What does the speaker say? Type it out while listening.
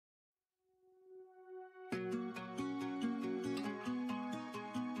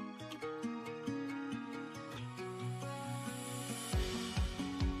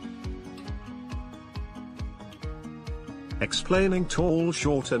Explaining tall,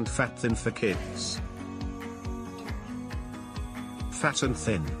 short and fat, thin for kids. Fat and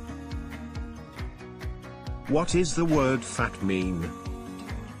thin. What is the word fat mean?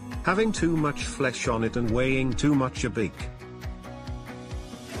 Having too much flesh on it and weighing too much or big.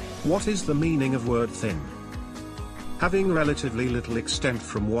 What is the meaning of word thin? Having relatively little extent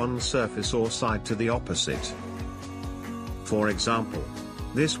from one surface or side to the opposite. For example,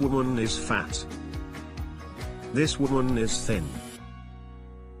 this woman is fat. This woman is thin.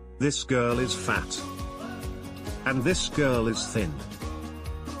 This girl is fat. And this girl is thin.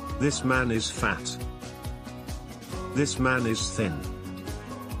 This man is fat. This man is thin.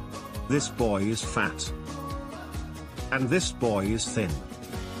 This boy is fat. And this boy is thin.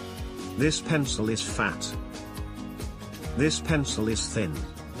 This pencil is fat. This pencil is thin.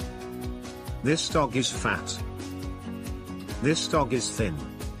 This dog is fat. This dog is thin.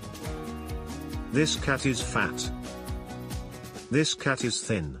 This cat is fat. This cat is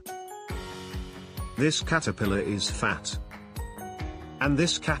thin. This caterpillar is fat. And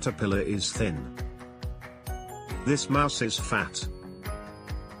this caterpillar is thin. This mouse is fat.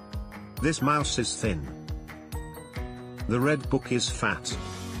 This mouse is thin. The red book is fat.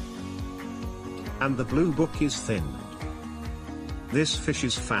 And the blue book is thin. This fish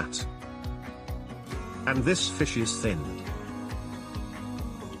is fat. And this fish is thin.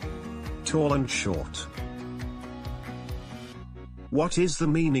 Tall and short. What is the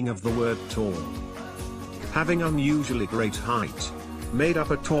meaning of the word tall? Having unusually great height. Made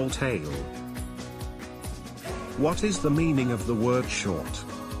up a tall tale. What is the meaning of the word short?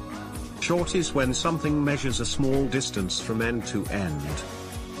 Short is when something measures a small distance from end to end.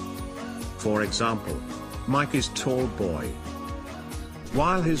 For example, Mike is tall boy,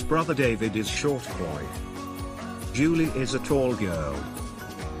 while his brother David is short boy. Julie is a tall girl,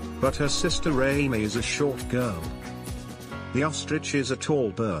 but her sister Amy is a short girl. The ostrich is a tall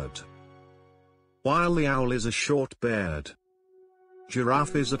bird, while the owl is a short bird.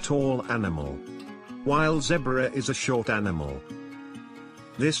 Giraffe is a tall animal, while zebra is a short animal.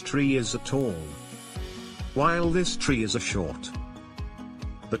 This tree is a tall, while this tree is a short.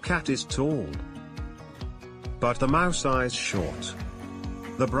 The cat is tall, but the mouse is short.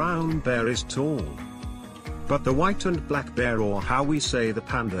 The brown bear is tall, but the white and black bear, or how we say the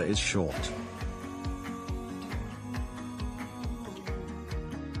panda, is short.